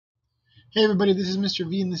Hey everybody, this is Mr.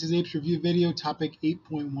 V and this is APE's review video topic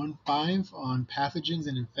 8.15 on pathogens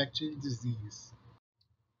and infectious disease.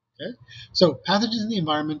 Okay, so pathogens in the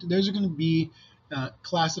environment, those are going to be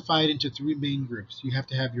classified into three main groups. You have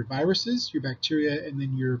to have your viruses, your bacteria, and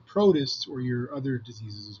then your protists or your other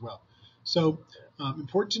diseases as well. So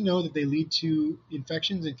important to know that they lead to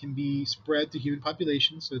infections and can be spread to human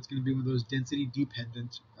populations. So it's going to be one of those density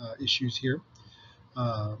dependent issues here.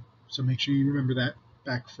 So make sure you remember that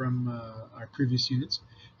back from our previous units.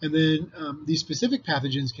 And then these specific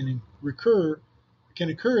pathogens can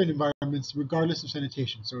occur in environments regardless of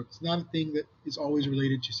sanitation. So it's not a thing that is always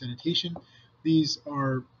related to sanitation. These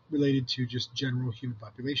are related to just general human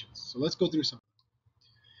populations. So let's go through some.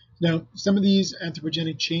 Now, some of these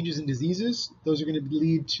anthropogenic changes in diseases, those are going to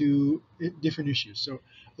lead to different issues. So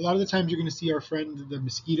a lot of the times you're going to see our friend the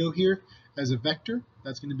mosquito here as a vector.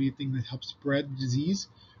 That's going to be a thing that helps spread the disease.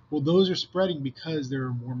 Well, those are spreading because there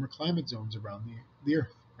are warmer climate zones around the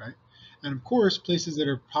earth, right? And of course, places that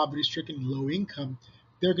are poverty-stricken and low income,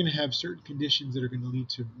 they're going to have certain conditions that are going to lead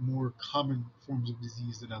to more common forms of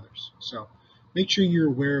disease than others. So make sure you're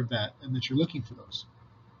aware of that and that you're looking for those.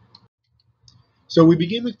 So we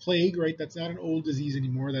begin with plague, right? That's not an old disease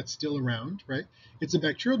anymore. That's still around, right? It's a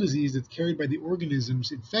bacterial disease that's carried by the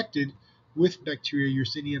organisms infected with bacteria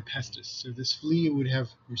Yersinia pestis. So this flea would have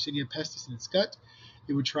Yersinia pestis in its gut.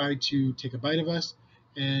 It would try to take a bite of us,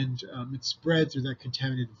 and it spread through that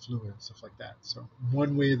contaminated fluid and stuff like that. So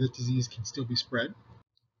one way the disease can still be spread.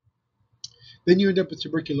 Then you end up with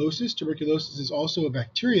tuberculosis. Tuberculosis is also a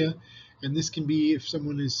bacteria, and this can be if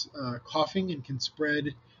someone is coughing and can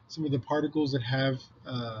spread some of the particles that have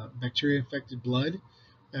bacteria-infected blood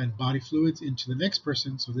and body fluids into the next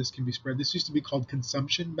person, so this can be spread. This used to be called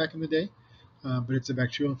consumption back in the day, but it's a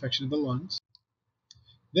bacterial infection of the lungs.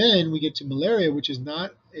 Then we get to malaria, which is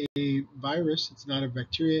not a virus, it's not a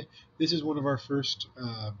bacteria. This is one of our first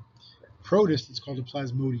protists. It's called a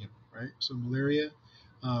plasmodium, right? So malaria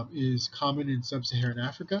is common in sub-Saharan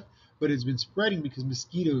Africa, but it's been spreading because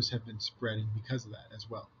mosquitoes have been spreading because of that as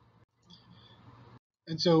well.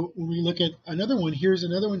 And so when we look at another one, here's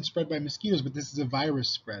another one spread by mosquitoes, but this is a virus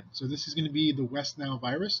spread. So this is going to be the West Nile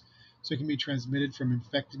virus. So it can be transmitted from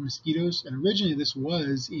infected mosquitoes. And originally this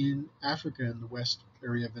was in Africa in the west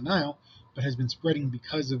area of the Nile, but has been spreading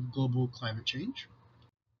because of global climate change.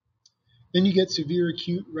 Then you get severe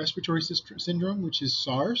acute respiratory syndrome, which is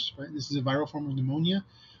SARS, right? This is a viral form of pneumonia,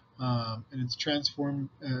 and it's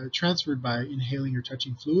transferred by inhaling or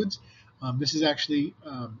touching fluids. This is actually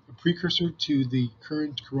a precursor to the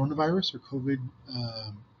current coronavirus or COVID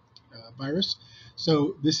virus.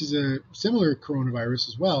 So this is a similar coronavirus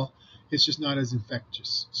as well. It's just not as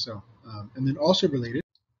infectious. So, and then also related,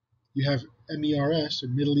 you have MERS, or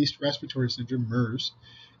Middle East Respiratory Syndrome, MERS,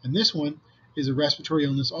 and this one is a respiratory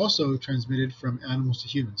illness also transmitted from animals to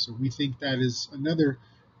humans. So we think that is another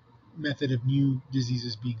method of new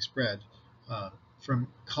diseases being spread from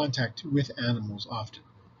contact with animals often.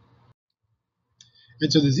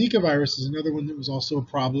 And so the Zika virus is another one that was also a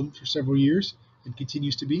problem for several years and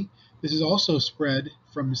continues to be. This is also spread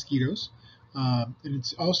from mosquitoes, and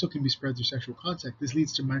it also can be spread through sexual contact. This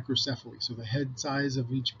leads to microcephaly, so the head size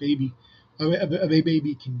of each baby, of a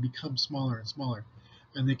baby, can become smaller and smaller,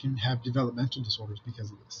 and they can have developmental disorders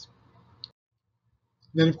because of this.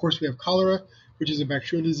 Then, of course, we have cholera, which is a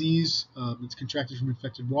bacterial disease that's contracted from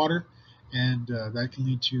infected water, and that can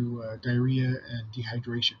lead to diarrhea and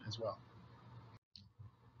dehydration as well.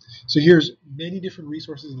 So here's many different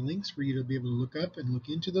resources and links for you to be able to look up and look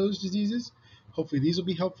into those diseases. Hopefully these will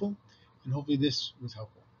be helpful, and hopefully this was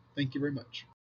helpful. Thank you very much.